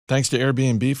Thanks to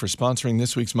Airbnb for sponsoring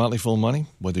this week's Motley Fool Money.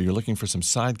 Whether you're looking for some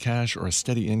side cash or a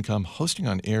steady income, hosting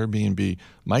on Airbnb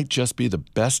might just be the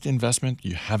best investment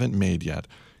you haven't made yet.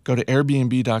 Go to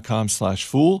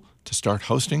airbnb.com/fool to start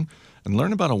hosting and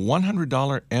learn about a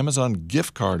 $100 Amazon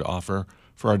gift card offer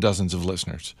for our dozens of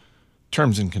listeners.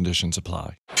 Terms and conditions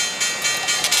apply.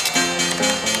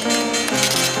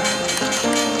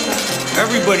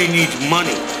 Everybody needs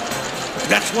money.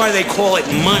 That's why they call it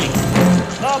money.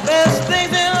 The best things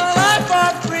in life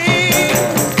are free,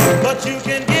 but you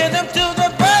can give them to the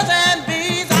birds and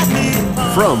bees.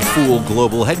 From Fool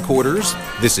Global Headquarters,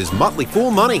 this is Motley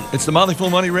Fool Money. It's the Motley Fool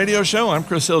Money radio show. I'm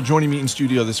Chris Hill. Joining me in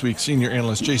studio this week, senior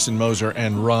analyst Jason Moser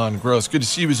and Ron Gross. Good to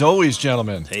see you as always,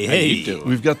 gentlemen. Hey. How you doing?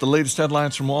 We've got the latest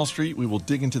headlines from Wall Street. We will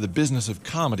dig into the business of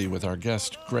comedy with our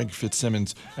guest, Greg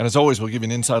Fitzsimmons. And as always, we'll give you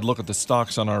an inside look at the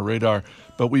stocks on our radar.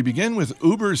 But we begin with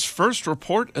Uber's first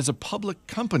report as a public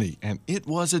company, and it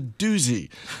was a doozy.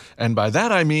 And by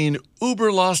that I mean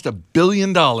Uber lost $1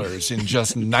 billion in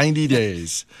just 90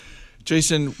 days.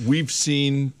 Jason, we've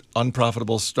seen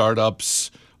unprofitable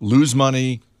startups lose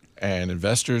money, and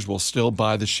investors will still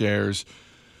buy the shares.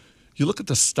 You look at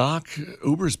the stock,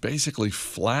 Uber's basically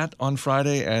flat on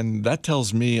Friday, and that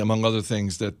tells me, among other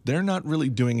things, that they're not really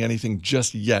doing anything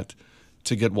just yet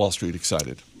to get Wall Street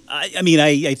excited.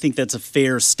 I think that's a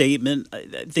fair statement.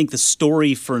 I think the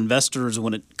story for investors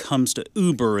when it comes to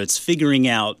Uber, it's figuring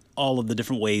out all of the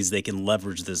different ways they can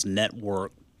leverage this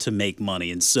network to make money.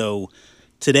 And so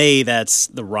today, that's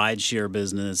the rideshare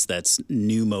business, that's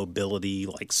new mobility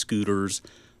like scooters,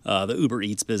 the Uber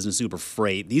Eats business, Uber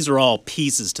Freight. These are all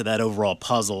pieces to that overall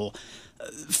puzzle.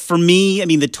 For me,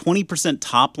 the 20%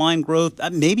 top-line growth,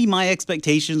 maybe my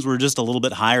expectations were just a little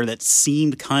bit higher. That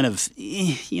seemed kind of,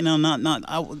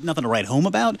 nothing to write home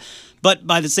about. But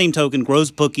by the same token,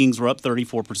 gross bookings were up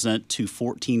 34% to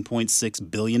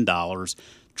 $14.6 billion.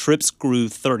 Trips grew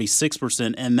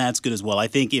 36%, and that's good as well. I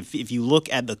think if you look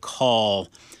at the call,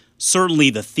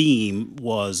 certainly the theme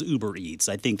was Uber Eats.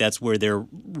 I think that's where they're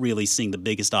really seeing the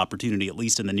biggest opportunity, at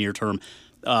least in the near term.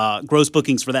 Gross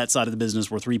bookings for that side of the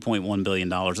business were $3.1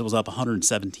 billion. It was up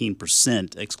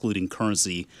 117%, excluding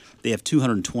currency. They have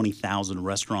 220,000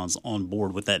 restaurants on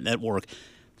board with that network.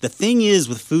 The thing is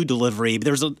with food delivery,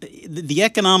 the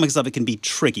economics of it can be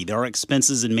tricky. There are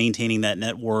expenses in maintaining that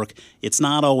network. It's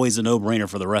not always a no-brainer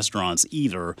for the restaurants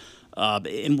either.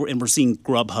 And we're seeing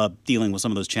Grubhub dealing with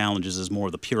some of those challenges as more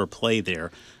of the pure play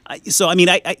there.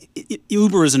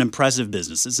 Uber is an impressive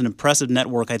business. It's an impressive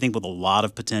network, I think, with a lot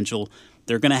of potential.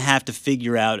 They're going to have to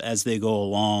figure out as they go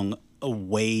along a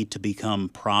way to become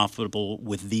profitable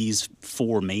with these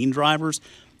four main drivers.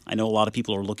 I know a lot of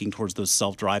people are looking towards those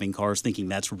self-driving cars, thinking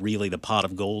that's really the pot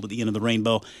of gold at the end of the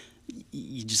rainbow.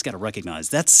 You just got to recognize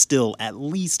that's still at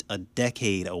least a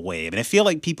decade away. I feel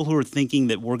like people who are thinking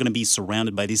that we're going to be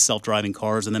surrounded by these self-driving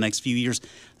cars in the next few years,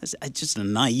 that's just a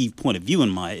naive point of view in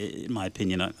my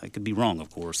opinion. I could be wrong, of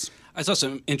course. I saw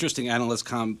some interesting analyst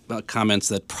comments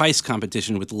that price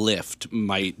competition with Lyft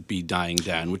might be dying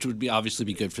down, which would obviously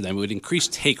be good for them. It would increase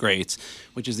take rates,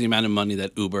 which is the amount of money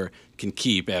that Uber can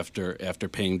keep after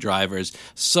paying drivers.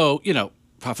 So,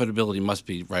 profitability must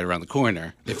be right around the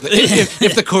corner if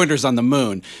the corner's on the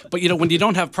moon. But, when you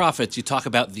don't have profits, you talk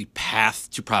about the path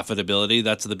to profitability.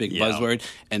 That's the big buzzword.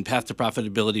 And path to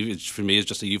profitability, which for me is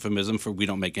just a euphemism for we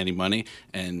don't make any money.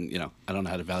 And, I don't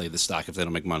know how to value the stock if they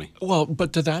don't make money. Well,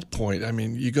 but to that point,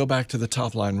 you go back to the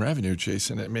top-line revenue,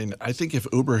 Jason. I think if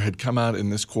Uber had come out in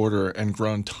this quarter and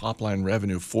grown top-line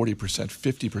revenue 40%,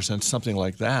 50%, something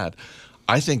like that,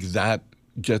 I think that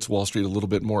gets Wall Street a little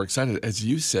bit more excited. As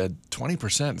you said,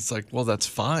 20%, it's like, well, that's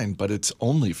fine, but it's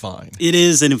only fine. It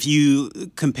is, and if you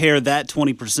compare that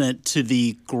 20% to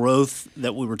the growth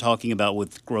that we were talking about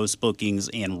with gross bookings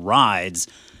and rides,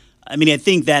 I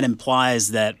think that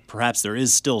implies that perhaps there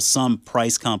is still some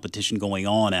price competition going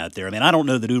on out there. I don't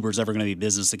know that Uber is ever going to be a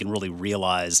business that can really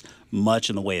realize much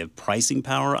in the way of pricing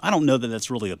power. I don't know that that's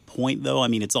really a point, though.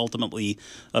 It's ultimately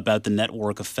about the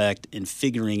network effect and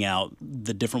figuring out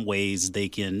the different ways they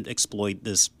can exploit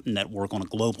this network on a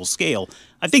global scale.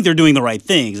 I think they're doing the right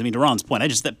things. To Ron's point,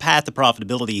 that path to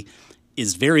profitability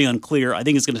is very unclear. I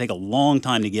think it's going to take a long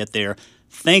time to get there.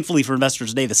 Thankfully for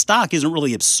investors today, the stock isn't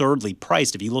really absurdly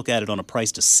priced if you look at it on a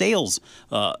price-to-sales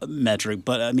metric.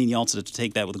 But, you also have to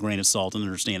take that with a grain of salt and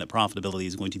understand that profitability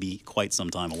is going to be quite some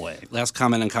time away. Last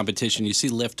comment on competition. You see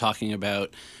Lyft talking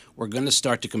about we're going to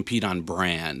start to compete on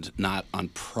brand, not on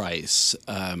price.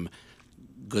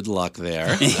 good luck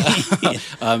there.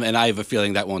 And I have a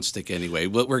feeling that won't stick anyway.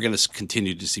 We're going to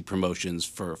continue to see promotions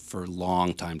for a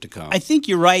long time to come. I think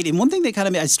you're right. And one thing that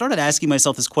I started asking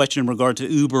myself this question in regard to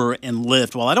Uber and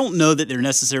Lyft. While I don't know that there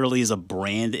necessarily is a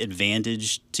brand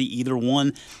advantage to either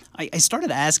one, I started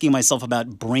asking myself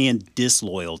about brand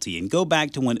disloyalty and go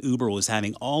back to when Uber was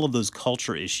having all of those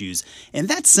culture issues. And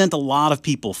that sent a lot of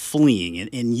people fleeing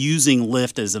and using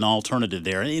Lyft as an alternative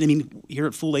there. And I mean, here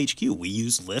at Fool HQ, we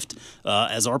use Lyft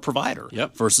as our provider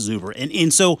versus Uber.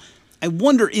 And so I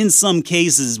wonder in some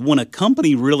cases when a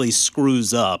company really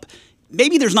screws up,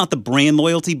 maybe there's not the brand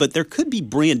loyalty, but there could be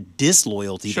brand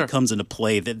disloyalty that comes into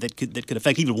play that could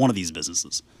affect even one of these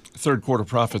businesses. Third quarter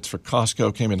profits for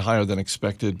Costco came in higher than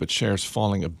expected, but shares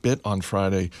falling a bit on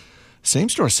Friday.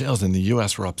 Same-store sales in the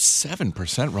U.S. were up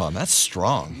 7%, Ron. That's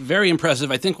strong. Very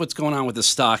impressive. I think what's going on with the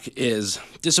stock is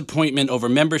disappointment over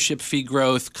membership fee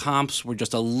growth. Comps were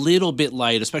just a little bit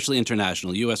light, especially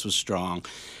international. U.S. was strong.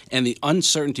 And the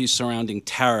uncertainty surrounding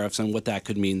tariffs and what that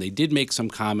could mean. They did make some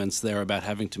comments there about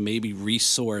having to maybe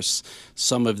resource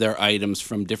some of their items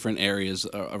from different areas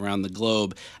around the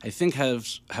globe. I think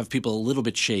have people a little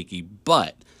bit shaky,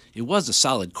 but it was a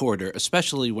solid quarter,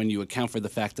 especially when you account for the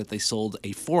fact that they sold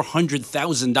a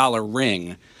 $400,000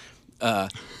 ring. I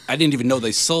didn't even know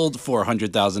they sold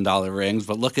 $400,000 rings,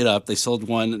 but look it up. They sold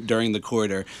one during the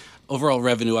quarter. Overall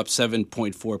revenue up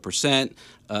 7.4%,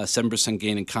 7%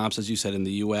 gain in comps, as you said, in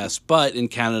the U.S., but in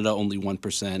Canada only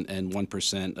 1% and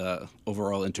 1%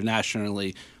 overall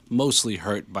internationally, mostly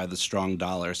hurt by the strong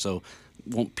dollar. So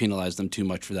won't penalize them too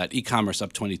much for that. E-commerce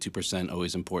up 22%,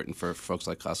 always important for folks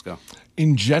like Costco.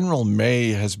 In general, May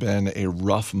has been a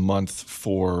rough month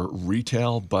for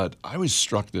retail, but I was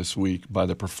struck this week by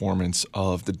the performance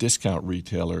of the discount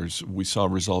retailers. We saw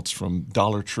results from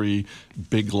Dollar Tree,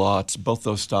 Big Lots, both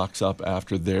those stocks up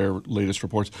after their latest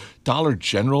reports. Dollar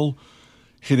General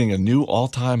hitting a new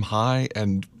all-time high,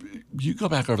 and you go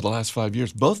back over the last 5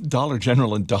 years, both Dollar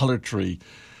General and Dollar Tree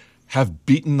have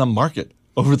beaten the market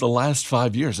over the last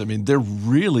 5 years. I mean, they're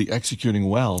really executing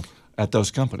well at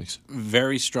those companies.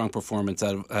 Very strong performance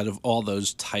out of all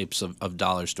those types of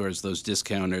dollar stores, those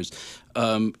discounters.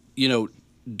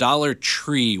 Dollar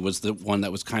Tree was the one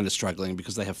that was kind of struggling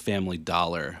because they have Family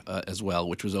Dollar as well,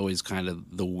 which was always kind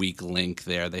of the weak link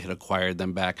there. They had acquired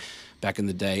them back in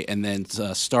the day, and then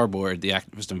Starboard, the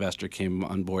activist investor, came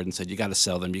on board and said, "You got to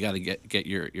sell them. You got to get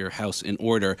your house in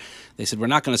order." They said, "We're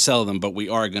not going to sell them, but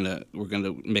we're going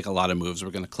to make a lot of moves. We're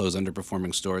going to close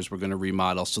underperforming stores. We're going to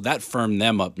remodel." So that firmed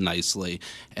them up nicely,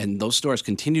 and those stores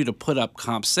continue to put up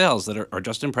comp sales that are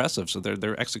just impressive. So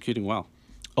they're executing well.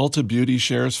 Ulta Beauty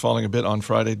shares falling a bit on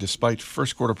Friday despite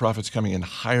first quarter profits coming in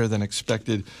higher than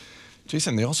expected.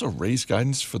 Jason, they also raised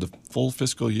guidance for the full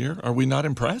fiscal year. Are we not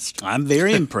impressed? I'm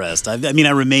very impressed. I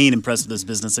remain impressed with this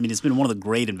business. I mean, it's been one of the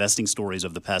great investing stories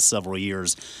of the past several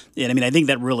years. And I think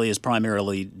that really is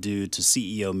primarily due to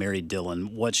CEO Mary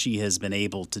Dillon, what she has been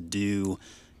able to do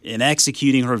in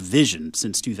executing her vision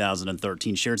since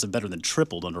 2013. Shares have better than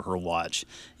tripled under her watch.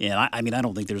 And I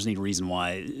don't think there's any reason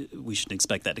why we shouldn't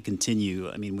expect that to continue.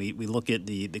 I mean, we look at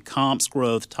the comps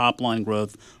growth, top line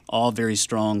growth, all very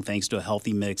strong thanks to a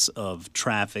healthy mix of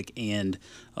traffic and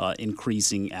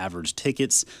increasing average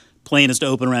tickets. Plan is to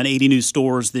open around 80 new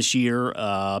stores this year.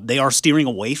 They are steering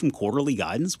away from quarterly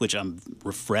guidance, which I'm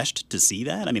refreshed to see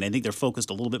that. I mean, I think they're focused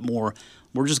a little bit more.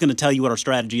 We're just going to tell you what our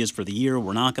strategy is for the year.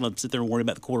 We're not going to sit there and worry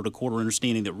about the quarter-to-quarter,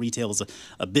 understanding that retail is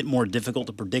a bit more difficult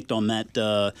to predict on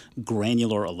that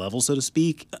granular level, so to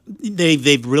speak.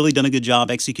 They've really done a good job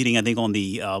executing, I think, on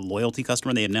the loyalty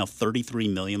customer. They have now 33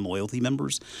 million loyalty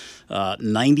members.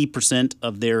 90%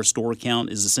 of their store count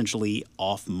is essentially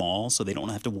off-mall, so they don't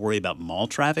have to worry about mall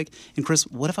traffic. And Chris,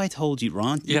 what if I told you,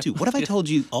 Ron, you too, what if I told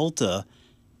you Ulta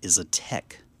is a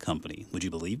tech company? Would you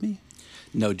believe me?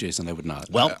 No, Jason, I would not.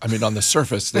 Well, on the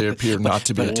surface, they appear not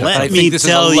to be a tech let company. me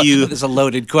tell you, this is a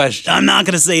loaded question. I'm not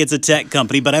going to say it's a tech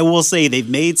company, but I will say they've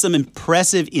made some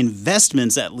impressive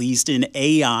investments, at least in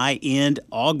AI and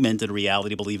augmented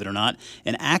reality, believe it or not.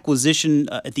 An acquisition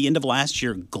at the end of last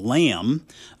year, Glam,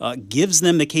 gives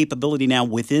them the capability now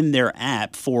within their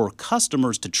app for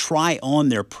customers to try on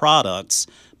their products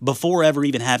before ever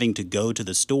even having to go to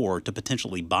the store to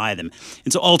potentially buy them.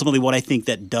 And so ultimately what I think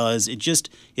that does,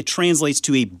 it translates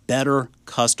to a better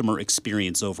customer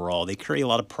experience overall. They carry a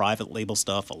lot of private label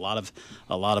stuff, a lot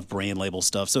of brand label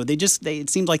stuff. So it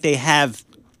seems like they have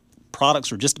products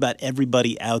for just about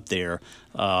everybody out there.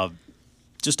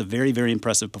 Just a very, very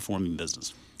impressive performing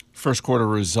business. First quarter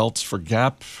results for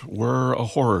Gap were a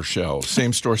horror show.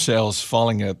 Same-store sales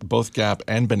falling at both Gap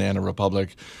and Banana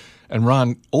Republic. And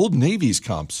Ron, Old Navy's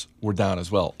comps were down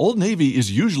as well. Old Navy is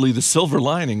usually the silver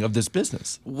lining of this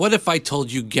business. What if I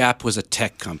told you Gap was a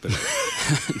tech company?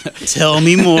 Tell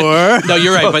me more. No,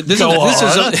 you're right, but this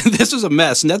is a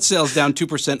mess. Net sales down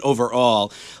 2%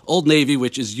 overall. Old Navy,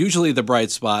 which is usually the bright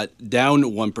spot, down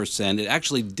 1%. It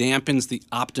actually dampens the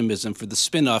optimism for the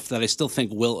spinoff that I still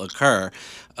think will occur,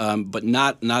 but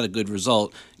not a good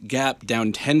result. Gap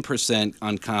down 10%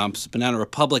 on comps. Banana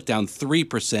Republic down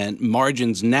 3%.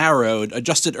 Margins narrowed.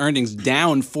 Adjusted earnings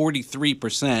down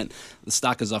 43%. The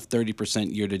stock is off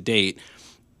 30% year to date.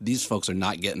 These folks are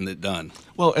not getting it done.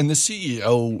 Well, and the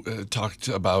CEO talked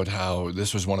about how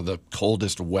this was one of the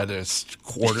coldest, wettest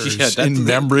quarters in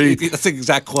memory. That's the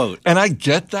exact quote. And I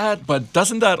get that, but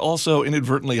doesn't that also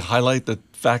inadvertently highlight the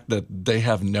fact that they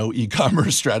have no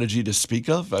e-commerce strategy to speak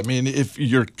of? I mean, if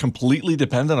you're completely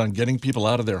dependent on getting people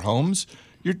out of their homes,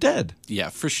 you're dead. Yeah,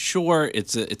 for sure.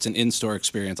 It's an in-store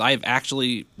experience. I have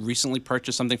actually recently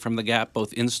purchased something from the Gap,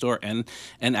 both in-store and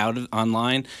out of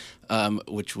online,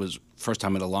 which was first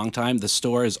time in a long time. The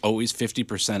store is always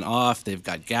 50% off. They've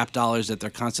got Gap dollars that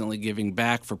they're constantly giving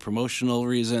back for promotional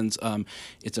reasons.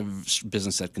 It's a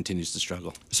business that continues to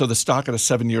struggle. So the stock at a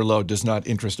 7-year low does not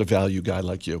interest a value guy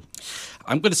like you?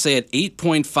 I'm going to say at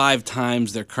 8.5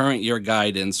 times their current year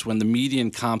guidance, when the median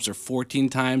comps are 14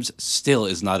 times, still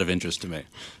is not of interest to me.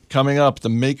 Coming up, the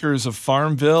makers of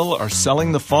Farmville are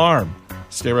selling the farm.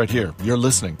 Stay right here. You're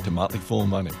listening to Motley Fool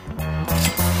Money.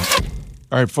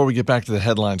 All right, before we get back to the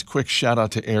headlines, quick shout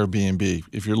out to Airbnb.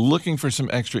 If you're looking for some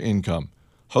extra income,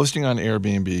 hosting on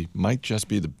Airbnb might just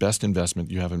be the best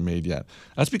investment you haven't made yet.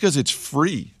 That's because it's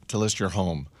free to list your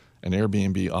home, and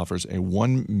Airbnb offers a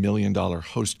 $1 million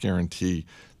host guarantee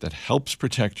that helps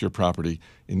protect your property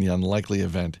in the unlikely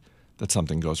event that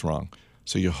something goes wrong.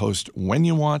 So you host when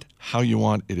you want, how you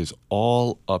want. It is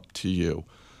all up to you.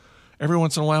 Every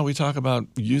once in a while, we talk about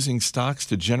using stocks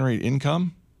to generate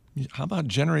income. How about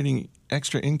generating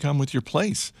extra income with your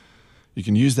place? You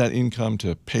can use that income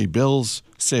to pay bills,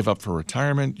 save up for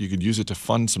retirement. You could use it to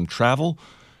fund some travel.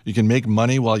 You can make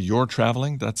money while you're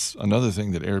traveling. That's another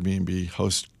thing that Airbnb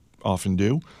hosts often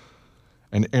do.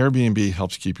 And Airbnb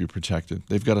helps keep you protected.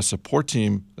 They've got a support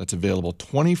team that's available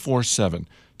 24/7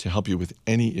 to help you with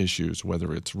any issues,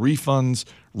 whether it's refunds,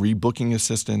 rebooking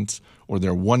assistance, or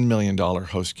their $1 million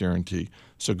host guarantee.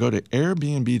 So go to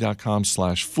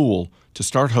airbnb.com/fool to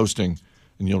start hosting,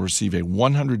 and you'll receive a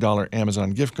 $100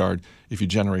 Amazon gift card if you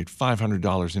generate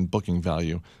 $500 in booking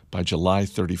value by July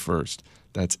 31st.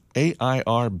 That's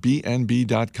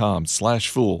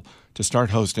airbnb.com/fool to start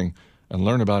hosting and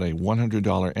learn about a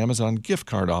 $100 Amazon gift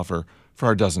card offer for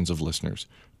our dozens of listeners.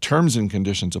 Terms and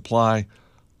conditions apply.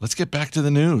 Let's get back to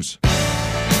the news.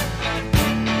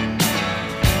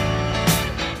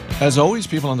 As always,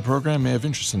 people on the program may have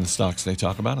interest in the stocks they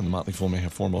talk about, and the Motley Fool may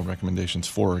have formal recommendations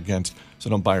for or against, so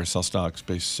don't buy or sell stocks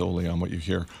based solely on what you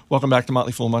hear. Welcome back to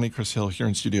Motley Fool Money. Chris Hill here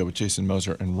in studio with Jason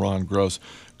Moser and Ron Gross.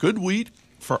 Good week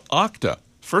for Okta.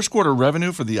 First quarter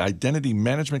revenue for the identity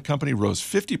management company rose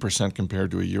 50%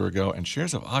 compared to a year ago, and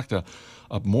shares of Okta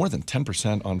up more than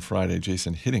 10% on Friday,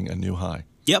 Jason, hitting a new high.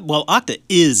 Yep, well, Okta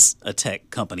is a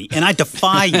tech company, and I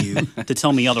defy you to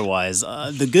tell me otherwise.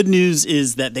 The good news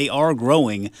is that they are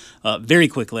growing very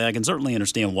quickly. I can certainly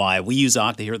understand why. We use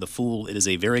Okta here at The Fool. It is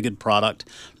a very good product.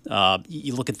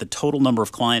 You look at the total number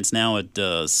of clients now at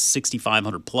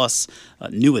 6,500 plus.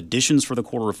 New additions for the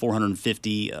quarter of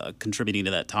 450, contributing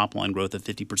to that top-line growth of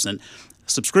 50%.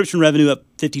 Subscription revenue up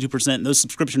 52%. And those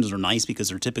subscriptions are nice because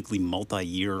they're typically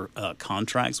multi-year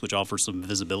contracts, which offer some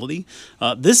visibility.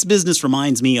 This business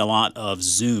reminds me a lot of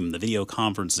Zoom, the video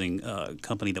conferencing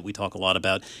company that we talk a lot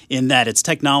about, in that it's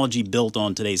technology built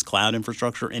on today's cloud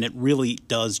infrastructure, and it really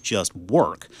does just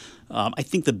work. I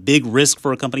think the big risk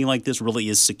for a company like this really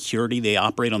is security. They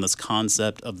operate on this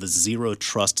concept of the zero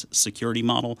trust security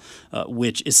model,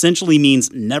 which essentially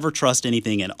means never trust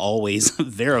anything and always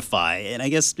verify. And I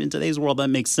guess in today's world that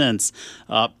makes sense.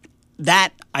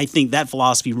 I think that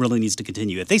philosophy really needs to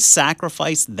continue. If they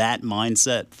sacrifice that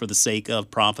mindset for the sake of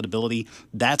profitability,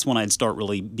 that's when I'd start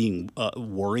really being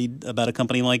worried about a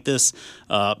company like this.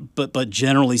 But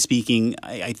generally speaking,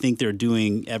 I think they're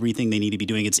doing everything they need to be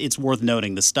doing. It's worth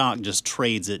noting the stock just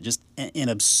trades at just an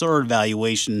absurd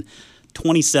valuation.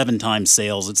 27 times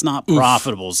sales. It's not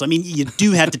profitable. Oof. So, I mean, you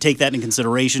do have to take that into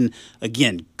consideration.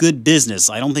 Again, good business.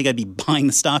 I don't think I'd be buying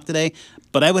the stock today,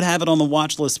 but I would have it on the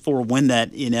watch list for when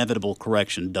that inevitable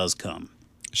correction does come.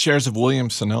 Shares of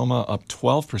Williams-Sonoma up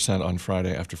 12% on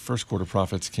Friday after first quarter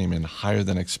profits came in higher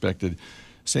than expected.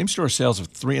 Same-store sales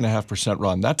of 3.5%,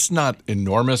 Ron. That's not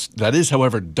enormous. That is,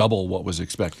 however, double what was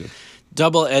expected.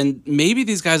 Double, and maybe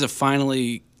these guys have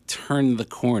finally turned the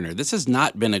corner. This has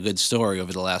not been a good story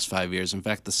over the last 5 years. In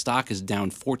fact, the stock is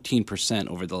down 14%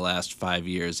 over the last 5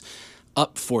 years,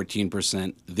 up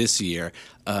 14% this year.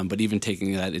 But even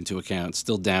taking that into account,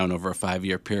 still down over a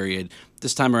 5-year period.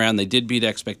 This time around, they did beat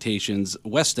expectations.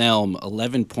 West Elm,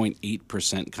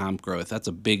 11.8% comp growth. That's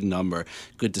a big number.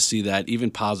 Good to see that.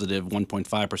 Even positive,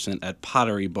 1.5% at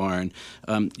Pottery Barn.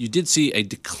 You did see a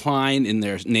decline in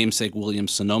their namesake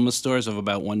Williams-Sonoma stores of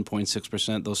about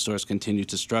 1.6%. Those stores continue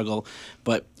to struggle,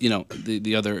 but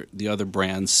the other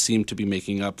brands seem to be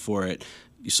making up for it.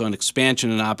 You saw an expansion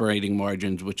in operating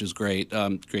margins, which is great.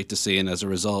 Great to see. And as a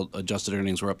result, adjusted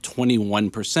earnings were up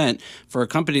 21% for a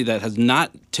company that has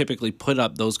not typically put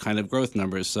up those kind of growth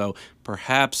numbers. So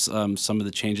perhaps some of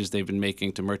the changes they've been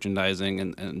making to merchandising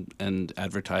and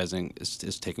advertising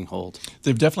is taking hold.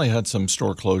 They've definitely had some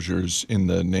store closures in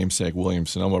the namesake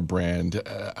Williams-Sonoma brand.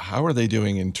 How are they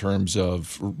doing in terms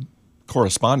of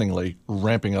correspondingly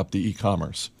ramping up the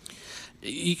e-commerce?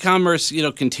 E-commerce,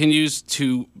 continues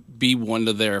to be one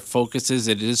of their focuses.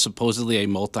 It is supposedly a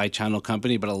multi-channel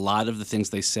company, but a lot of the things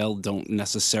they sell don't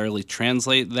necessarily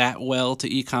translate that well to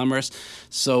e-commerce.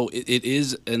 So it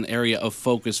is an area of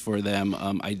focus for them.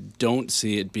 I don't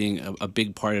see it being a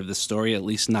big part of the story, at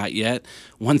least not yet.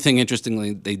 One thing,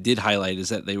 interestingly, they did highlight is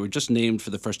that they were just named for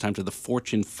the first time to the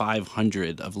Fortune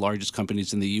 500 of largest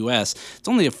companies in the U.S. It's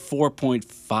only a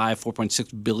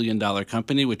 $4.6 billion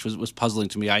company, which was puzzling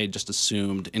to me. I had just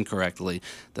assumed incorrectly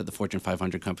that the Fortune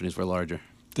 500 companies were larger.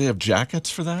 They have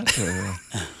jackets for that?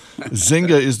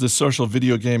 Zynga is the social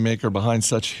video game maker behind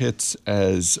such hits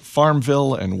as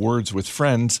Farmville and Words with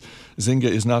Friends. Zynga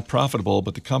is not profitable,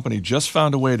 but the company just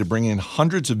found a way to bring in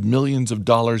hundreds of millions of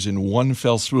dollars in one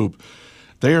fell swoop.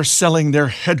 They are selling their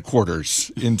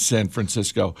headquarters in San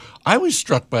Francisco. I was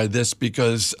struck by this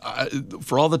because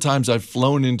for all the times I've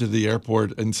flown into the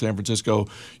airport in San Francisco,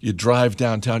 you drive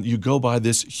downtown, you go by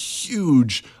this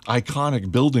huge,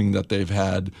 iconic building that they've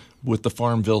had with the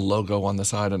Farmville logo on the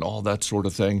side and all that sort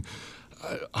of thing.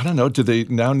 I don't know. Do they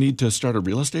now need to start a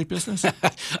real estate business?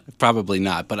 Probably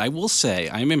not. But I will say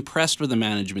I'm impressed with the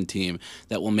management team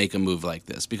that will make a move like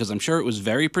this, because I'm sure it was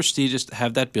very prestigious to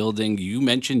have that building. You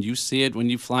mentioned you see it when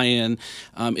you fly in.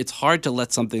 It's hard to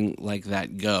let something like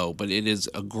that go, but it is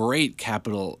a great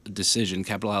capital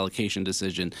allocation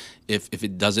decision if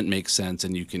it doesn't make sense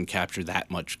and you can capture that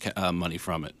much money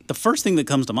from it. The first thing that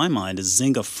comes to my mind is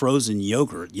Zynga frozen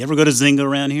yogurt. You ever go to Zynga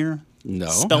around here? No.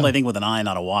 Spelled, I think, with an I,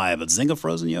 not a Y, but Zynga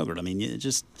frozen yogurt. I mean,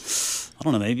 I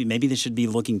don't know, maybe they should be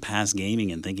looking past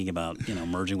gaming and thinking about,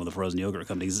 merging with a frozen yogurt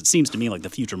company, because it seems to me like the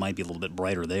future might be a little bit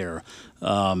brighter there.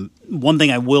 One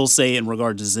thing I will say in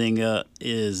regard to Zynga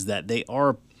is that they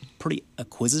are pretty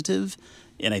acquisitive,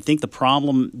 and I think the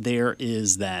problem there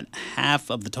is that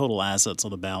half of the total assets on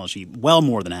the balance sheet, well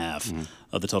more than half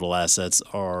of the total assets,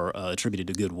 are attributed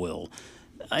to goodwill.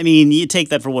 I mean, you take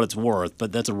that for what it's worth,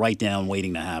 but that's a write-down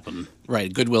waiting to happen.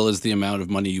 Right. Goodwill is the amount of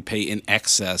money you pay in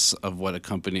excess of what a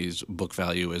company's book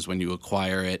value is when you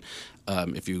acquire it.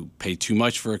 If you pay too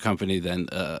much for a company, then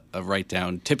a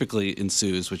write-down typically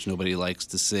ensues, which nobody likes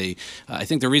to see. I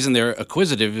think the reason they're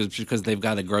acquisitive is because they've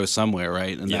got to grow somewhere,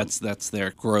 right? And that's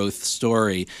their growth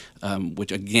story,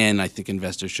 which, again, I think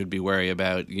investors should be wary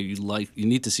about. You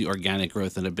need to see organic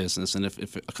growth in a business, and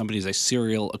if a company is a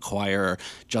serial acquirer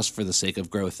just for the sake of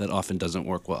growth, that often doesn't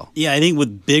work well. Yeah, I think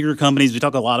with bigger companies, we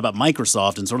talk a lot about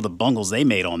Microsoft and sort of the bungles they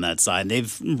made on that side.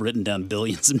 They've written down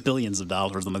billions and billions of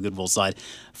dollars on the goodwill side.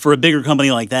 For a bigger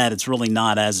company like that, it's really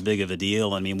not as big of a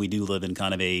deal. I mean, we do live in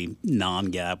kind of a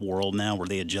non-GAAP world now where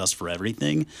they adjust for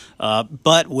everything.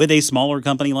 But with a smaller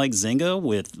company like Zynga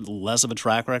with less of a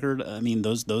track record, I mean,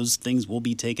 those things will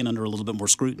be taken under a little bit more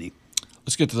scrutiny.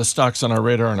 Let's get to the stocks on our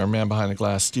radar, and our man behind the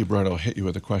glass, Steve Brodo, will hit you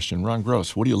with a question. Ron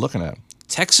Gross, what are you looking at?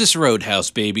 Texas Roadhouse,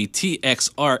 baby.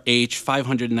 TXRH,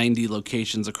 590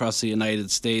 locations across the United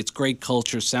States. Great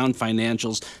culture, sound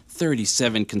financials,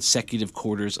 37 consecutive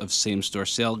quarters of same-store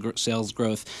sales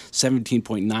growth,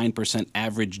 17.9%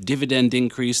 average dividend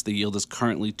increase. The yield is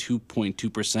currently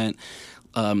 2.2%.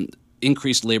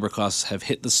 Increased labor costs have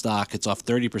hit the stock. It's off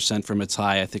 30% from its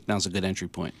high. I think now's a good entry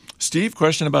point. Steve,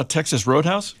 question about Texas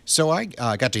Roadhouse? So I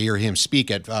got to hear him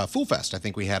speak at Fool Fest. I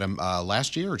think we had him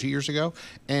last year or 2 years ago.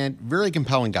 And very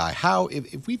compelling guy.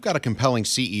 If we've got a compelling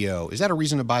CEO, is that a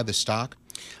reason to buy the stock?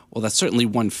 Well, that's certainly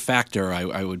one factor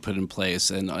I would put in place,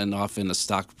 and often a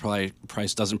stock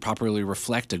price doesn't properly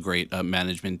reflect a great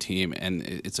management team, and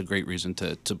it's a great reason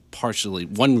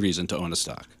one reason to own a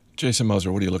stock. Jason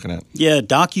Moser, what are you looking at? Yeah,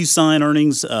 DocuSign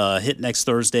earnings hit next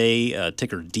Thursday,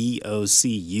 ticker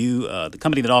DOCU. The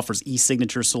company that offers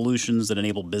e-signature solutions that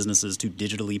enable businesses to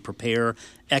digitally prepare,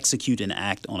 execute, and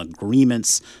act on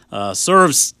agreements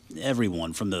serves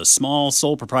everyone from the small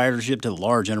sole proprietorship to the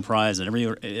large enterprise and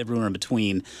everywhere in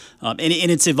between. And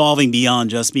it's evolving beyond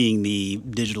just being the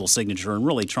digital signature and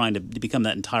really trying to become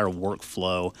that entire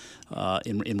workflow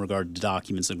in regard to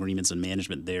documents, agreements, and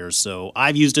management there. So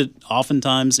I've used it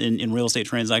oftentimes in real estate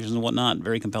transactions and whatnot.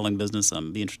 Very compelling business.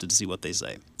 I'm be interested to see what they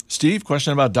say. Steve,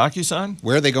 question about DocuSign?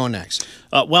 Where are they going next?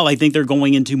 Well, I think they're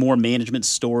going into more management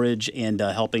storage and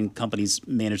helping companies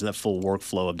manage that full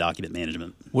workflow of document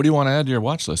management. What do you want to add to your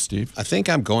watch list, Steve? I think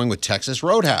I'm going with Texas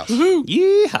Roadhouse.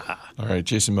 Yeah. All right,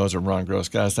 Jason Moser, Ron Gross.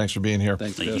 Guys, thanks for being here.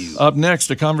 Thank you. Up next,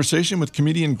 a conversation with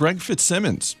comedian Greg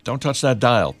Fitzsimmons. Don't touch that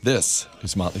dial. This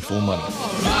is Motley Fool Money.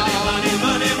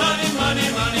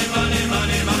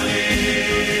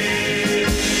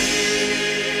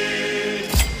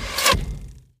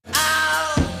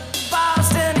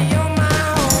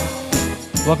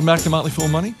 Welcome back to Motley Fool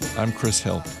Money. I'm Chris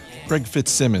Hill. Greg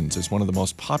Fitzsimmons is one of the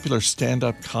most popular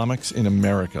stand-up comics in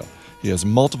America. He has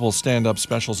multiple stand-up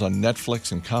specials on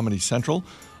Netflix and Comedy Central,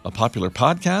 a popular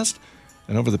podcast,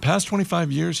 and over the past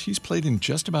 25 years, he's played in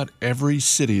just about every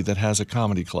city that has a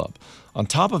comedy club. On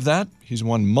top of that, he's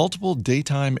won multiple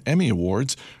Daytime Emmy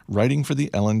Awards writing for The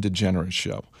Ellen DeGeneres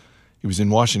Show. He was in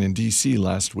Washington, D.C.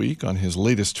 last week on his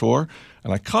latest tour,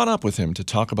 and I caught up with him to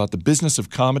talk about the business of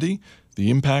comedy,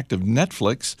 the impact of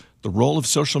Netflix, the role of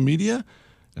social media,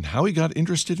 and how he got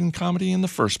interested in comedy in the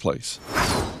first place.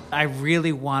 I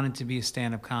really wanted to be a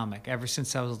stand-up comic. Ever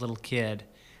since I was a little kid,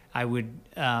 I would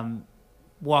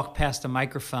walk past a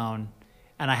microphone,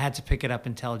 and I had to pick it up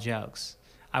and tell jokes.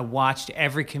 I watched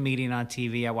every comedian on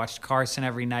TV. I watched Carson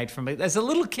every night. As a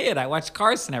little kid, I watched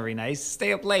Carson every night. I used to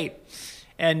stay up late.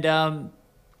 And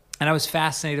I was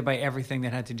fascinated by everything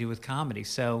that had to do with comedy.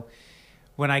 So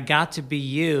when I got to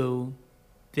BU,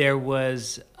 there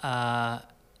was a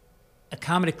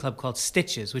comedy club called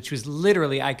Stitches, which was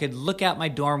literally, I could look out my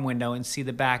dorm window and see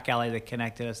the back alley that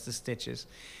connected us to Stitches.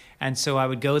 And so I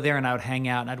would go there and I would hang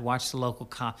out and I'd watch the local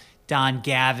Don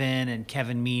Gavin and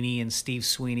Kevin Meaney and Steve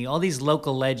Sweeney, all these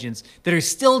local legends that are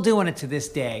still doing it to this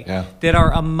day, that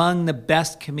are among the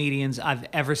best comedians I've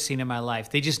ever seen in my life.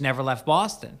 They just never left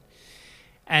Boston.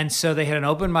 And so they had an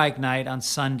open mic night on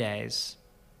Sundays,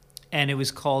 and it was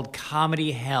called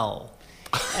Comedy Hell.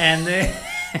 And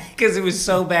because it was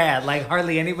so bad, like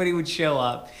hardly anybody would show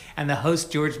up, and the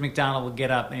host, George McDonald, would get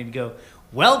up and he'd go,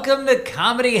 "Welcome to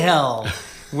Comedy Hell,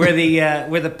 where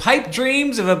the pipe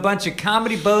dreams of a bunch of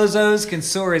comedy bozos can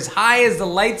soar as high as the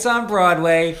lights on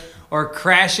Broadway or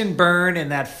crash and burn in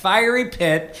that fiery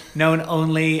pit known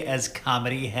only as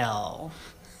Comedy Hell."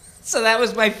 So that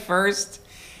was my first,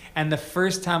 and the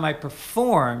first time I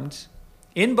performed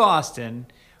in Boston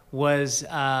was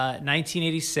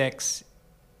 1986,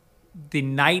 the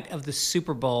night of the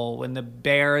Super Bowl when the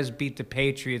Bears beat the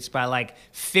Patriots by like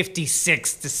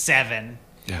 56-7.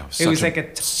 Yeah, it was like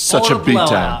a such a total beatdown.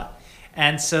 blowout.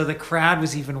 And so the crowd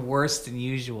was even worse than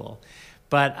usual.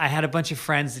 But I had a bunch of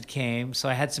friends that came, so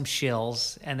I had some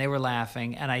shills, and they were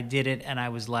laughing, and I did it, and I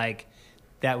was like,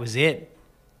 that was it.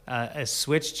 A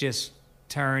switch just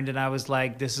turned, and I was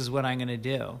like, this is what I'm going to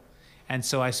do. And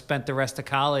so I spent the rest of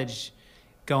college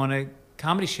going to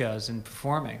comedy shows and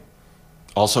performing.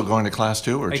 Also going to class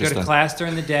too? Or I go to class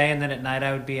during the day, and then at night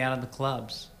I would be out in the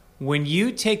clubs. When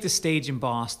you take the stage in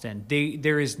Boston,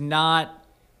 there is not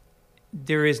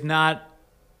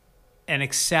an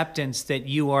acceptance that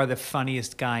you are the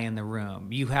funniest guy in the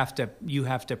room. You have to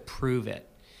prove it.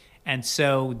 And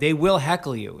so they will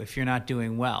heckle you if you're not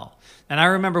doing well. And I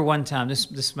remember one time, this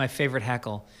is my favorite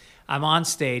heckle. I'm on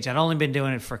stage. I'd only been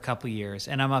doing it for a couple years,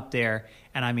 and I'm up there,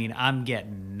 and I mean, I'm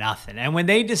getting nothing. And when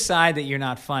they decide that you're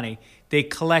not funny, they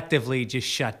collectively just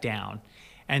shut down.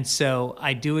 And so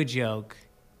I do a joke.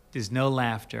 There's no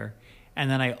laughter. And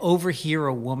then I overhear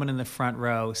a woman in the front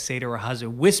row say to her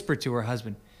husband, whisper to her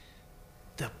husband,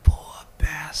 "The poor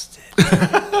bastard."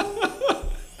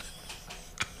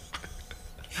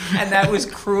 And that was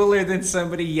crueler than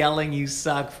somebody yelling, "You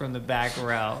suck," from the back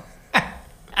row.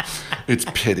 It's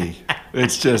pity.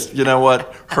 It's just, you know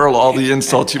what? Hurl all the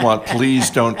insults you want. Please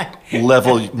don't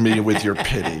level me with your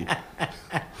pity.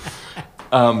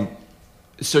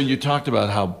 So you talked about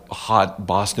how hot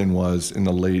Boston was in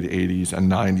the late 80s and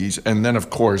 90s. And then, of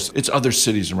course, it's other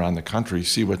cities around the country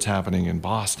see what's happening in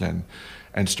Boston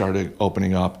and started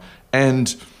opening up.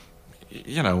 And,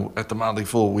 you know, at the Motley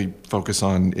Fool, we focus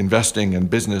on investing and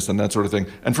business and that sort of thing.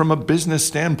 And from a business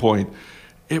standpoint,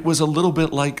 it was a little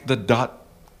bit like the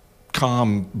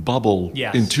dot-com bubble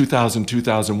Yes. in 2000,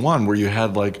 2001, where you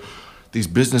had like these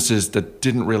businesses that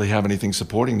didn't really have anything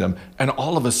supporting them. And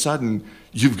all of a sudden,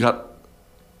 you've got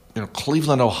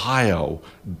Cleveland, Ohio,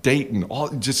 Dayton, all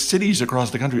just cities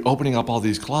across the country opening up all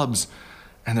these clubs,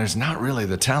 and there's not really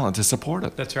the talent to support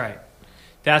it. That's right.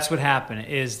 That's what happened.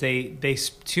 Is they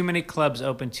too many clubs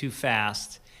opened too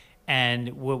fast, and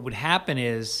what would happen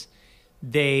is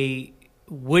they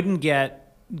wouldn't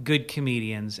get good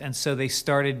comedians, and so they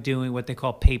started doing what they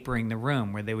call papering the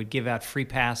room, where they would give out free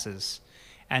passes.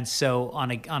 And so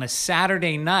on a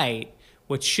Saturday night,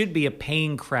 what should be a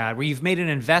paying crowd, where you've made an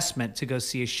investment to go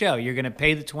see a show, you're going to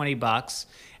pay the $20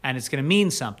 and it's going to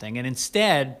mean something. And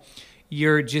instead,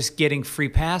 you're just getting free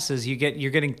passes. You're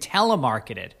getting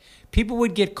telemarketed. People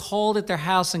would get called at their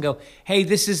house and go, "Hey,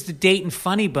 this is the Dayton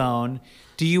Funny Bone.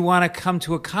 Do you want to come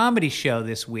to a comedy show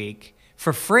this week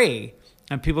for free?"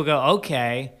 And people go,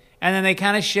 "Okay." And then they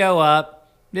kind of show up.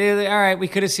 All right, we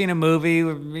could have seen a movie.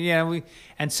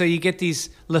 And so you get these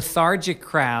lethargic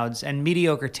crowds and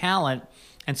mediocre talent.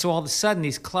 And so all of a sudden,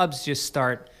 these clubs just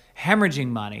start hemorrhaging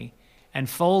money and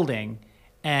folding.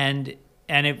 And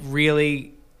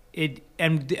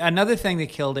another thing that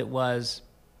killed it was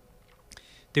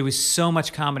there was so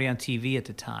much comedy on TV at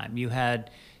the time. You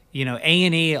had,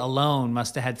 A&E alone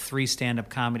must have had 3 stand-up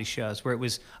comedy shows where it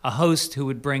was a host who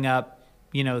would bring up,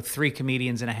 3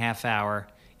 comedians in a half hour,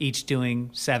 each doing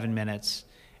 7 minutes,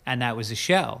 and that was a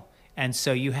show. And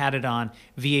so you had it on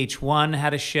VH1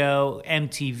 had a show,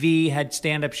 MTV had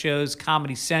stand-up shows,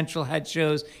 Comedy Central had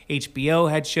shows, HBO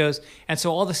had shows. And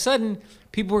so all of a sudden,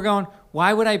 people were going,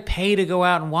 why would I pay to go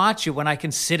out and watch it when I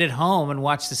can sit at home and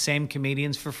watch the same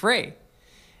comedians for free?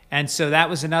 And so that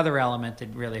was another element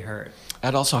that really hurt.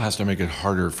 That also has to make it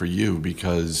harder for you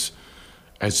because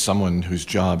as someone whose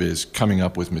job is coming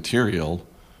up with material,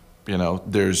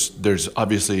 there's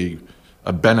obviously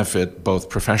a benefit both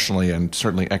professionally and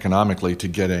certainly economically to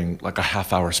getting like a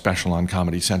half-hour special on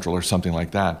Comedy Central or something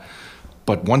like that.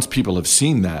 But once people have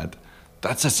seen that,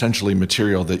 that's essentially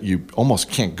material that you almost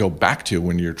can't go back to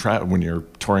when you're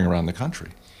touring around the country.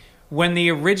 When the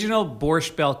original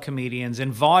Borscht Belt comedians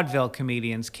and vaudeville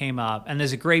comedians came up, and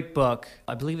there's a great book,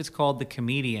 I believe it's called The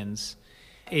Comedians,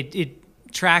 it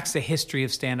tracks the history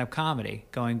of stand-up comedy,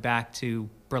 going back to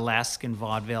burlesque and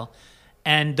vaudeville.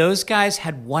 And those guys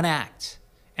had one act,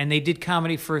 and they did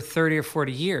comedy for 30 or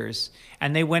 40 years.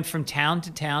 And they went from town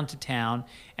to town to town,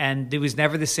 and there was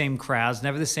never the same crowds,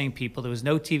 never the same people. There was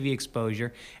no TV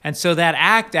exposure. And so that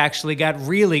act actually got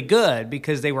really good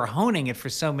because they were honing it for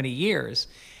so many years.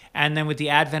 And then with the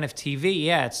advent of TV,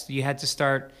 you had to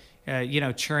start,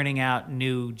 churning out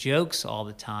new jokes all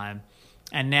the time.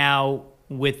 And now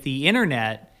with the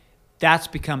internet, that's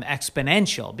become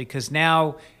exponential because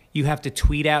now you have to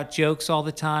tweet out jokes all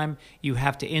the time. You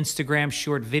have to Instagram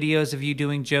short videos of you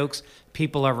doing jokes.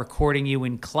 People are recording you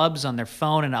in clubs on their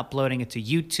phone and uploading it to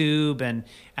YouTube.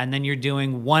 And then you're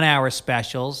doing 1-hour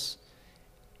specials.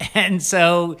 And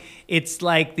so it's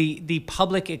like the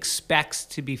public expects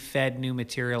to be fed new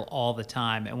material all the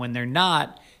time. And when they're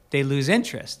not, they lose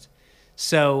interest.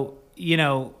 So,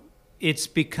 it's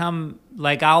become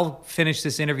like I'll finish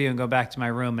this interview and go back to my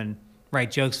room and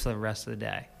write jokes for the rest of the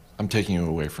day. I'm taking you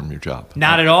away from your job.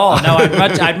 Not at all. No,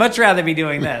 I'd much rather be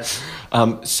doing this.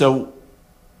 So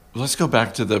let's go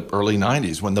back to the early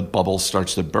 90s when the bubble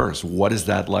starts to burst. What is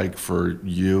that like for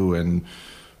you and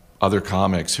other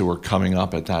comics who are coming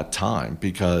up at that time?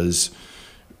 Because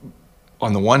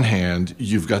on the one hand,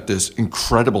 you've got this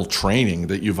incredible training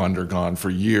that you've undergone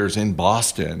for years in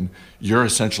Boston. You're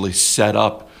essentially set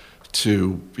up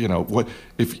to, what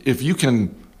if you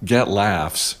can get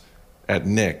laughs at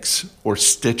Nick's or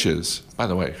Stitches. By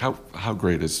the way, how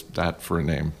great is that for a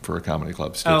name for a comedy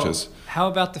club, Stitches? Oh, how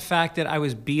about the fact that I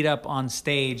was beat up on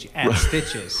stage at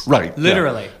Stitches? Right.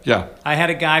 Literally. Yeah. I had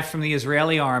a guy from the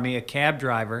Israeli army, a cab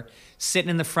driver, sitting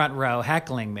in the front row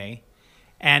heckling me.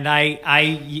 And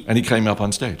And he came up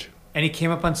on stage. And he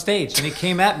came up on stage, and he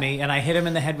came at me, and I hit him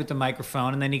in the head with the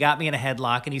microphone, and then he got me in a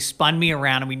headlock, and he spun me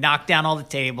around, and we knocked down all the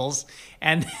tables,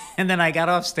 and then I got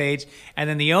off stage, and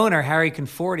then the owner, Harry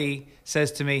Conforti,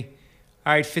 says to me,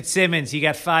 "All right, Fitzsimmons, you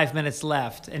got 5 minutes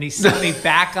left," and he sent me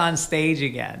back on stage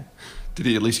again. Did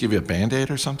he at least give you a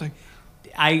Band-Aid or something?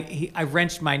 I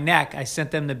wrenched my neck. I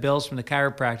sent them the bills from the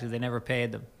chiropractor. They never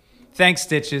paid them. Thanks,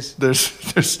 Stitches. There's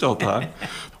still time.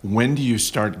 When do you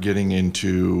start getting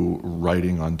into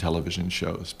writing on television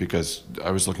shows? Because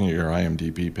I was looking at your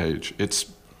IMDb page. It's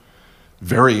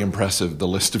very impressive, the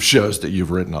list of shows that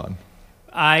you've written on.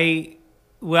 I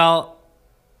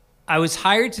was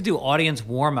hired to do audience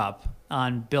warm-up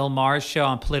on Bill Maher's show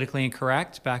on Politically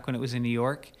Incorrect back when it was in New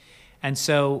York. And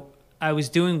so I was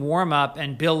doing warm-up,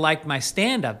 and Bill liked my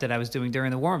stand-up that I was doing during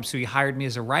the warm-up, so he hired me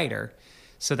as a writer.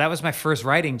 So that was my first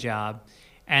writing job.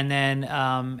 And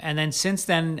then since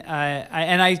then,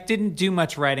 I didn't do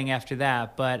much writing after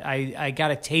that, but I got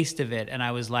a taste of it, and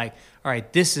I was like, all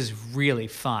right, this is really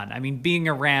fun. I mean, being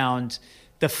around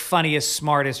the funniest,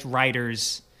 smartest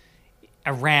writers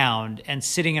around and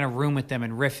sitting in a room with them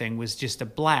and riffing was just a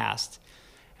blast.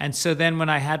 And so then when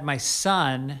I had my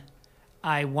son,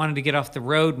 I wanted to get off the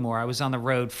road more. I was on the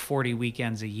road 40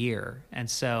 weekends a year. And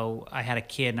so I had a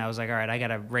kid, and I was like, all right, I got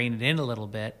to rein it in a little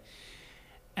bit.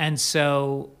 And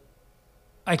so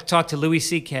I talked to Louis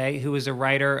C.K., who was a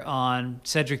writer on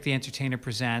Cedric the Entertainer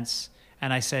Presents,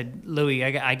 and I said, Louis, I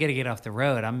got to get off the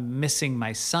road. I'm missing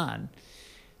my son.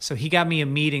 So he got me a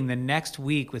meeting the next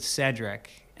week with Cedric,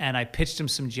 and I pitched him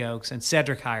some jokes, and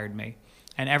Cedric hired me.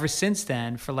 And ever since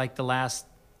then, for like the last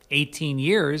 18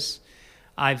 years,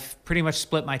 I've pretty much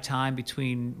split my time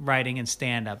between writing and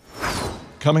stand-up.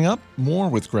 Coming up, more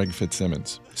with Greg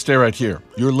Fitzsimmons. Stay right here.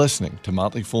 You're listening to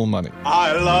Motley Fool Money.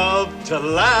 I love to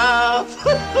laugh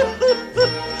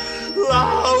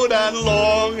loud and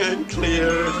long and clear.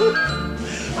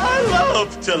 I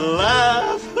love to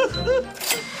laugh.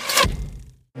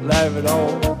 Laugh it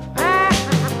all.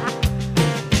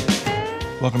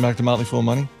 Welcome back to Motley Fool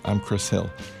Money. I'm Chris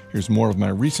Hill. Here's more of my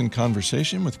recent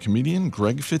conversation with comedian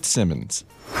Greg Fitzsimmons.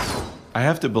 I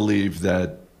have to believe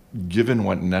that given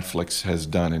what Netflix has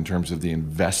done in terms of the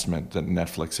investment that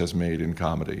Netflix has made in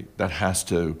comedy, that has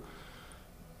to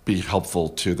be helpful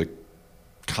to the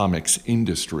comics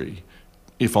industry,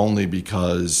 if only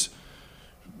because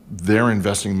they're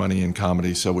investing money in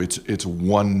comedy, so it's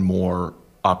one more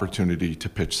opportunity to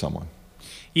pitch someone.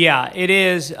 Yeah, it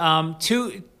is.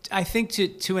 I think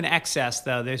to an excess,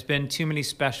 though. There's been too many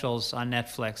specials on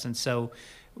Netflix, and so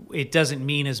it doesn't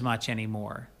mean as much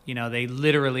anymore. You know, they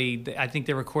literally, I think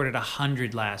they recorded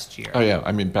 100 last year. Oh, yeah.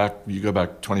 I mean, you go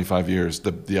back 25 years,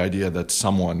 the idea that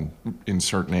someone,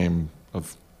 insert name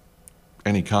of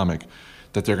any comic,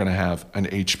 that they're going to have an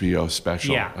HBO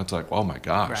special. Yeah. That's like, oh, my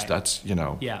gosh, Right. that's, you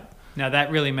know. Yeah. Now, that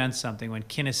really meant something. When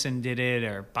Kinison did it,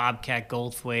 or Bobcat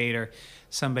Goldthwait, or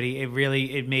somebody,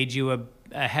 it made you a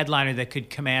headliner that could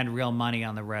command real money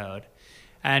on the road.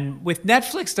 And with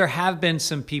Netflix, there have been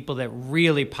some people that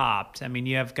really popped. I mean,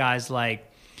 you have guys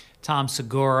like Tom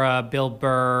Segura, Bill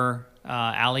Burr,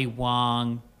 Ali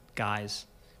Wong,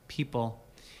 people.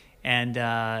 And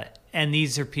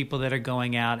these are people that are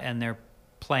going out and they're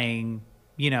playing,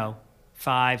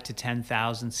 5 to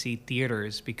 10,000 seat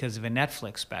theaters because of a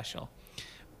Netflix special.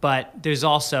 But there's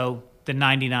also the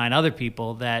 99 other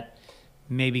people that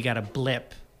maybe got a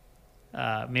blip.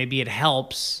 Maybe it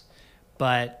helps,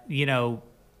 but,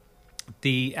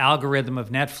 the algorithm of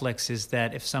Netflix is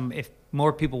that if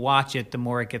more people watch it, the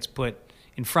more it gets put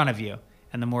in front of you,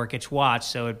 and the more it gets watched,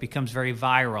 so it becomes very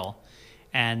viral.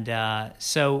 And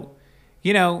it's a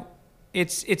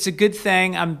good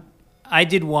thing. I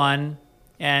did one,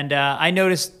 and I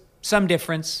noticed some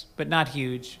difference, but not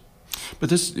huge. But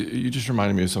this, you just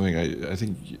reminded me of something. I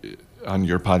think on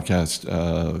your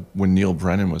podcast, when Neil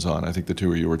Brennan was on, I think the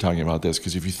two of you were talking about this,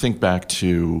 because if you think back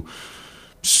to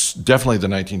definitely the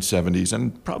 1970s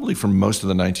and probably for most of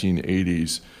the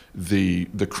 1980s,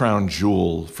 the crown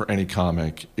jewel for any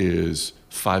comic is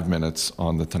 5 minutes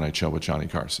on The Tonight Show with Johnny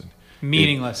Carson.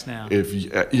 Meaningless now.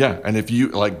 And if you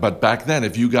but back then,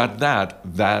 if you got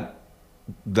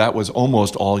that was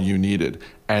almost all you needed.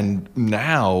 And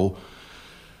now,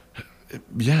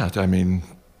 I mean,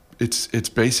 it's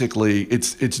basically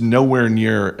it's nowhere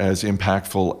near as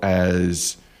impactful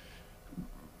as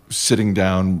sitting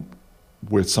down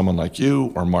with someone like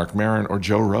you or Marc Maron or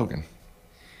Joe Rogan.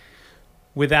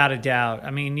 Without a doubt.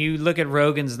 I mean, you look at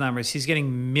Rogan's numbers, he's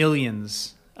getting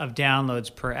millions of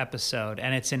downloads per episode,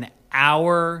 and it's an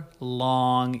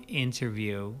hour-long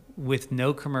interview with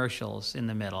no commercials in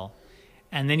the middle.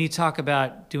 And then you talk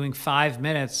about doing 5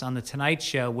 minutes on The Tonight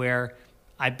Show, where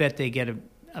I bet they get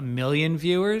a million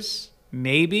viewers,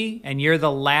 maybe, and you're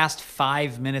the last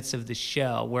 5 minutes of the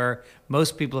show, where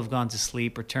most people have gone to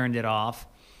sleep or turned it off.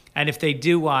 And if they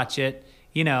do watch it,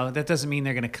 that doesn't mean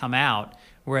they're going to come out.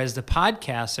 Whereas the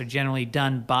podcasts are generally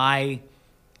done by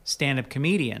stand-up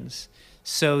comedians.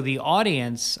 So the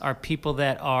audience are people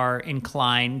that are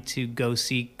inclined to go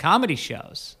see comedy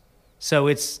shows. So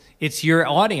it's your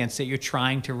audience that you're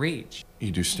trying to reach.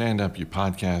 You do stand-up, you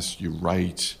podcast, you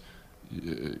write,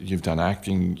 you've done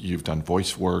acting, you've done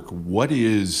voice work. What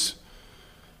is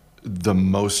the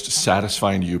most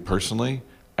satisfying to you personally,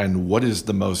 and what is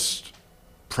the most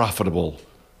profitable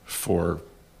for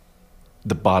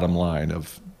the bottom line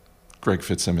of Greg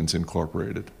Fitzsimmons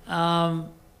Incorporated?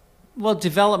 Well,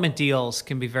 development deals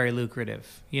can be very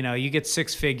lucrative. You know, you get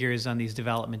 6 figures on these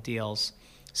development deals.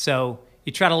 So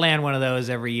you try to land one of those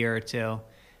every year or two.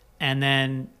 And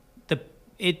then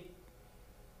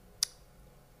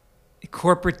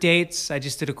corporate dates. I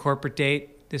just did a corporate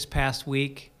date this past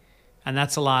week, and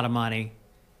that's a lot of money.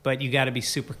 But you got to be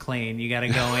super clean. You got to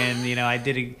go in. You know, I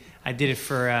did it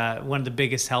for one of the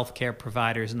biggest healthcare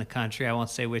providers in the country. I won't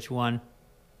say which one,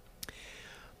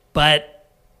 but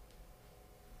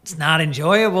it's not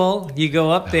enjoyable. You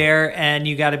go up there and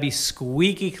you got to be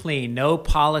squeaky clean. No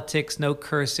politics, no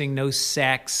cursing, no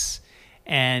sex.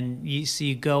 And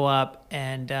you go up,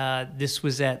 and this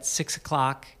was at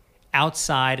 6:00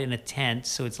 outside in a tent,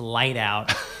 so it's light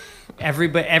out.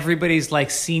 Everybody's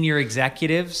like senior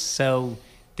executives, so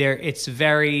it's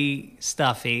very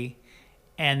stuffy.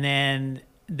 And then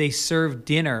they served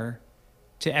dinner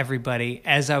to everybody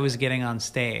as I was getting on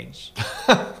stage.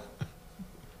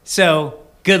 So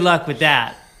good luck with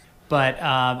that. But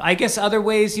I guess other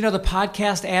ways, you know, the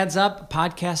podcast adds up.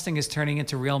 Podcasting is turning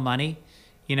into real money.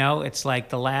 You know, it's like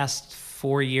the last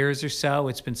 4 years or so,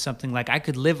 it's been something like I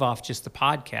could live off just the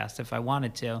podcast if I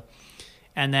wanted to.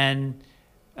 And then,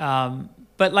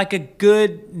 but like a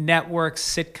good network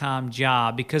sitcom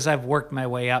job, because I've worked my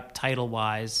way up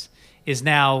title-wise, is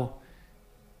now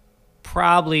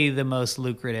probably the most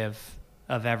lucrative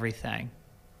of everything.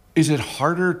 Is it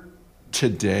harder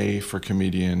today for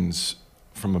comedians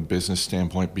from a business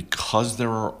standpoint because there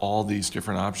are all these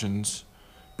different options?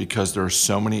 Because there are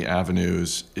so many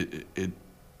avenues, it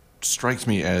strikes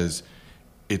me as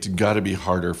it's got to be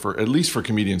harder for, at least for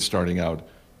comedians starting out,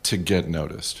 to get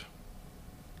noticed.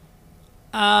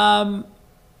 Or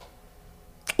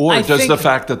does the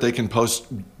fact that they can post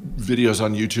videos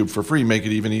on YouTube for free make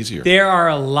it even easier? There are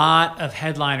a lot of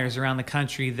headliners around the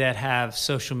country that have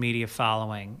social media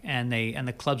following, and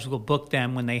the clubs will book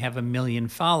them when they have 1 million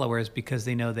followers because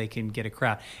they know they can get a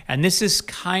crowd. And this is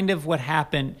kind of what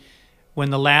happened when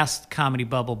the last comedy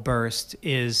bubble burst.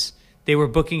 Is they were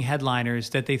booking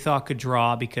headliners that they thought could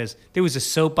draw, because there was a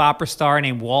soap opera star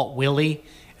named Walt Willey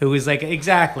who was like,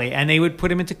 exactly, and they would put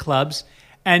him into clubs,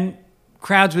 and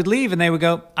crowds would leave, and they would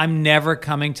go, I'm never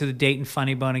coming to the Dayton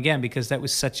Funny Bone again, because that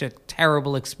was such a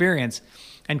terrible experience.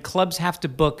 And clubs have to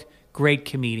book great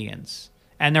comedians,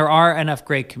 and there are enough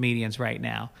great comedians right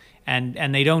now,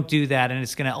 and they don't do that, and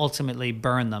it's going to ultimately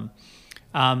burn them.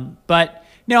 But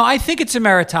no, I think it's a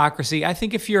meritocracy. I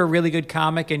think if you're a really good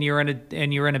comic and you're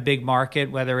in a big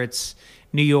market, whether it's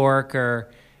New York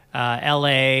or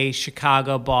L.A.,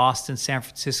 Chicago, Boston, San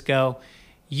Francisco,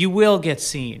 you will get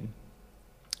seen.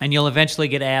 And you'll eventually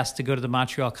get asked to go to the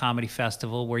Montreal Comedy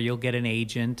Festival, where you'll get an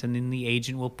agent, and then the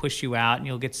agent will push you out, and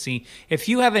you'll get seen. If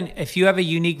you have a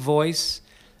unique voice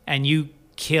and you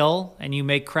kill and you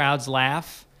make crowds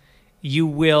laugh, you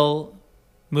will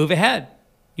move ahead.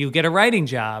 You'll get a writing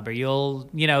job, or you'll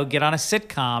get on a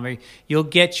sitcom, or you'll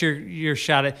get your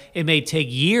shot at. It may take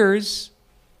years,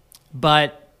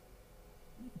 but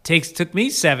took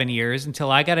me 7 years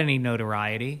until I got any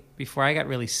notoriety, before I got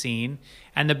really seen.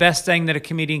 And the best thing that a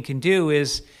comedian can do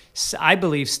is, I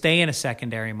believe, stay in a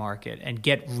secondary market and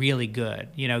get really good.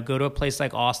 You know, go to a place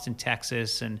like Austin,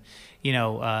 Texas, and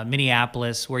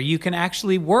Minneapolis, where you can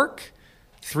actually work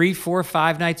 3, 4,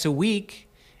 5 nights a week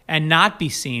and not be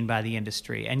seen by the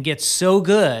industry, and get so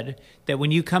good that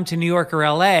when you come to New York or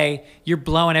LA, you're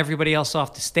blowing everybody else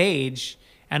off the stage,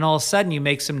 and all of a sudden you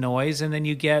make some noise, and then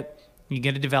you get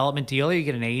a development deal, or you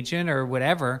get an agent or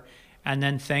whatever, and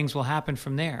then things will happen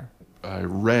from there. I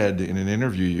read in an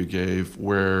interview you gave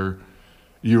where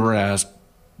you were asked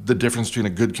the difference between a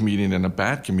good comedian and a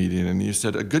bad comedian, and you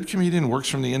said a good comedian works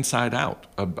from the inside out.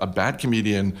 A bad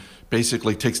comedian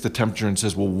basically takes the temperature and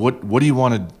says, well, what do you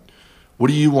want to what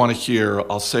do you want to hear?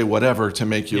 I'll say whatever to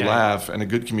make you laugh. And a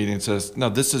good comedian says, no,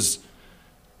 this is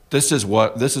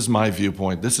my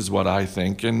viewpoint. This is what I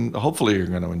think. And hopefully you're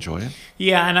going to enjoy it.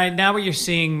 Yeah. And now what you're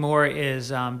seeing more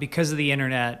is because of the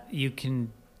internet, you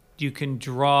can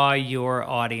draw your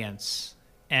audience.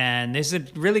 And there's a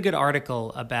really good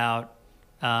article about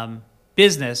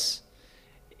business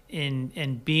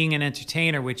in being an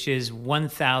entertainer, which is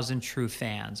 1,000 True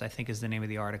Fans, I think is the name of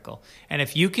the article. And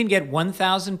if you can get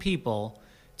 1,000 people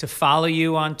to follow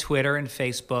you on Twitter and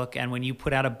Facebook, and when you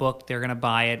put out a book, they're going to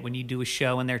buy it. When you do a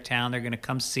show in their town, they're going to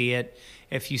come see it.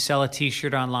 If you sell a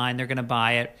T-shirt online, they're going to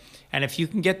buy it. And if you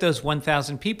can get those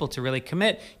 1,000 people to really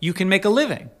commit, you can make a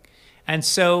living. And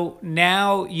so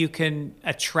now you can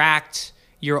attract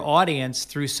your audience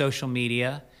through social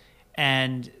media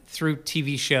and through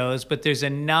TV shows, but there's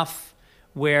enough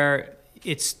where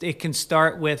it can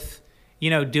start with,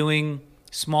 doing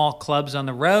small clubs on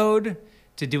the road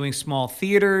to doing small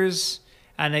theaters,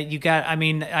 And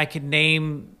I could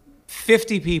name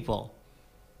 50 people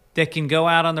that can go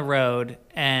out on the road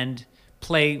and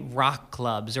play rock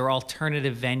clubs or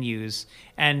alternative venues,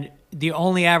 and the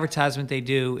only advertisement they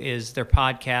do is their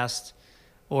podcast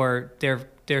or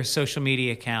their social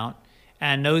media account.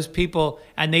 And those people,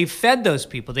 and they've fed those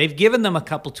people. They've given them a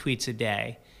couple tweets a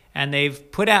day, and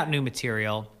they've put out new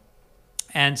material.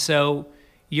 And so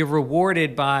you're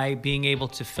rewarded by being able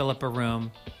to fill up a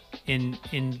room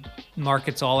in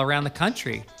markets all around the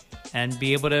country and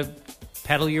be able to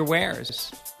peddle your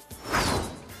wares.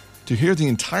 To hear the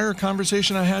entire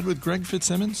conversation I had with Greg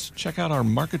Fitzsimmons, check out our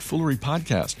Market Foolery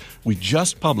podcast. We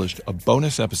just published a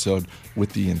bonus episode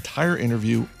with the entire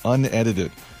interview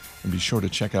unedited. And be sure to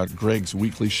check out Greg's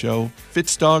weekly show,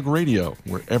 Fitzdog Radio,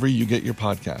 wherever you get your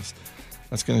podcast.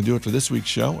 That's going to do it for this week's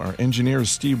show. Our engineer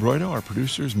is Steve Roydo. Our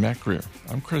producer is Matt Greer.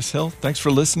 I'm Chris Hill. Thanks for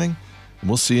listening, and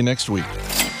we'll see you next week.